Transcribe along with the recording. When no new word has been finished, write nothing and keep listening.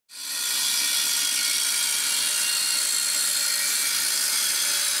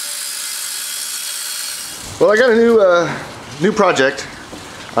Well, I got a new project.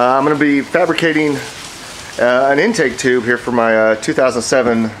 I'm going to be fabricating an intake tube here for my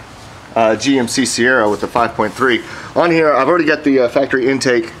 2007 GMC Sierra with the 5.3. On here, I've already got the factory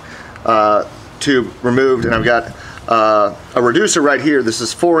intake tube removed, and I've got a reducer right here. This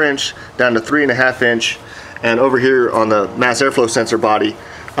is 4-inch down to 3.5 inch, and over here on the mass airflow sensor body,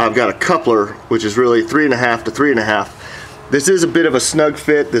 I've got a coupler, which is really 3.5 to 3.5. This is a bit of a snug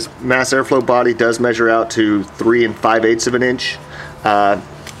fit. This mass airflow body does measure out to 3 5/8 of an inch.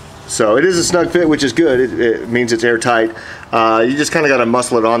 So it is a snug fit, which is good. It means it's airtight. You just kind of got to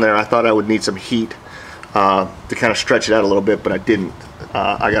muscle it on there. I thought I would need some heat to kind of stretch it out a little bit, but I didn't.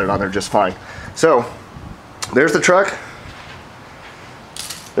 I got it on there just fine. So there's the truck.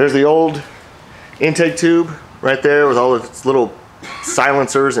 There's the old intake tube right there with all its little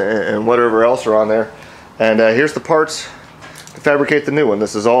silencers and whatever else are on there. And here's the parts to fabricate the new one.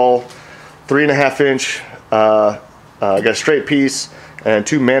 This is all 3.5 inch. Got a straight piece and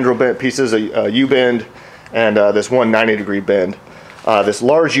 2 mandrel bent pieces, a U-bend, and this one 90-degree bend. This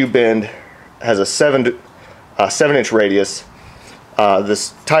large U-bend has a 7-inch radius.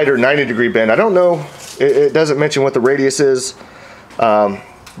 This tighter 90-degree bend, I don't know, it doesn't mention what the radius is, but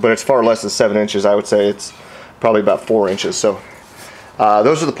it's far less than 7 inches. I would say it's probably about 4 inches. So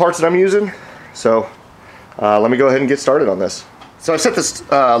those are the parts that I'm using. So let me go ahead and get started on this. So I set this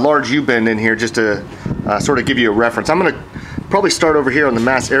large U-bend in here just to sort of give you a reference. I'm going to probably start over here on the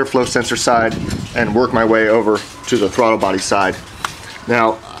mass airflow sensor side and work my way over to the throttle body side.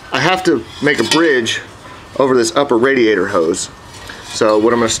 Now I have to make a bridge over this upper radiator hose. So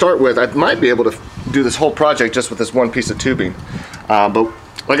what I'm going to start with, I might be able to do this whole project just with this one piece of tubing. But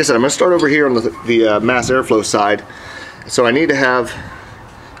like I said, I'm going to start over here on the mass airflow side. So I need to have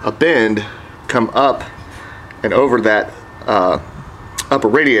a bend come up and over that upper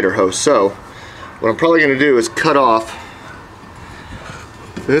radiator hose. So what I'm probably going to do is cut off,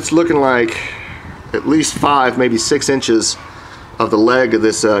 it's looking like at least 5, maybe 6 inches of the leg of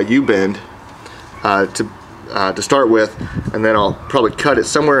this U-bend to start with, and then I'll probably cut it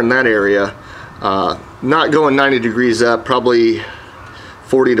somewhere in that area, not going 90 degrees up, probably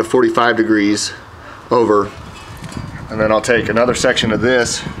 40 to 45 degrees over, and then I'll take another section of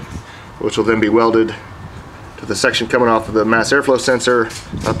this, which will then be welded to the section coming off of the mass airflow sensor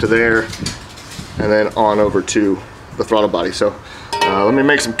up to there, and then on over to the throttle body. So let me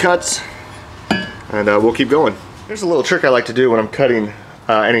make some cuts, and we'll keep going. Here's a little trick I like to do when I'm cutting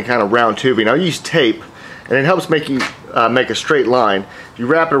any kind of round tubing. I'll use tape, and it helps make you make a straight line. If you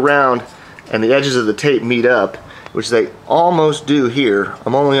wrap it around and the edges of the tape meet up, which they almost do here,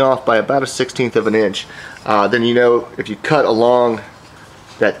 I'm only off by about 1/16 of an inch, then you know if you cut along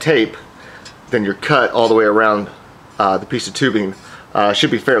that tape, then your cut all the way around the piece of tubing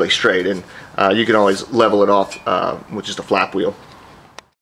should be fairly straight, and you can always level it off with just a flap wheel.